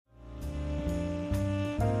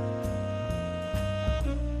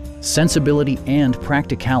Sensibility and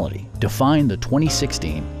practicality define the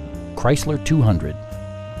 2016 Chrysler 200.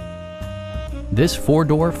 This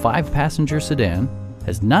four-door, five-passenger sedan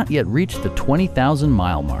has not yet reached the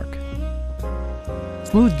 20,000-mile mark.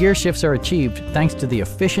 Smooth gear shifts are achieved thanks to the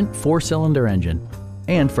efficient four-cylinder engine,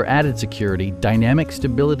 and for added security, dynamic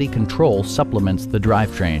stability control supplements the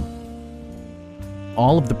drivetrain.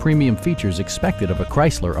 All of the premium features expected of a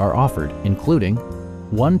Chrysler are offered, including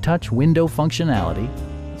one-touch window functionality,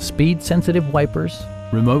 speed-sensitive wipers,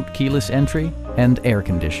 remote keyless entry, and air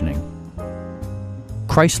conditioning.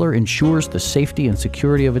 Chrysler ensures the safety and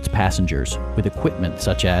security of its passengers with equipment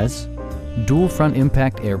such as dual front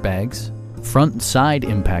impact airbags, front and side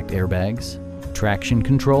impact airbags, traction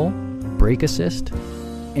control, brake assist,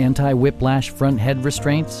 anti-whiplash front head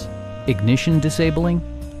restraints, ignition disabling,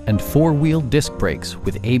 and four-wheel disc brakes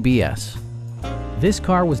with ABS. This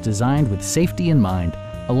car was designed with safety in mind,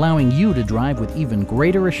 allowing you to drive with even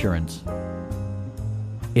greater assurance.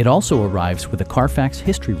 It also arrives with a Carfax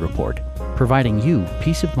history report, providing you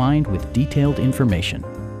peace of mind with detailed information.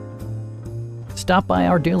 Stop by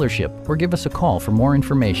our dealership or give us a call for more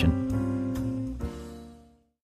information.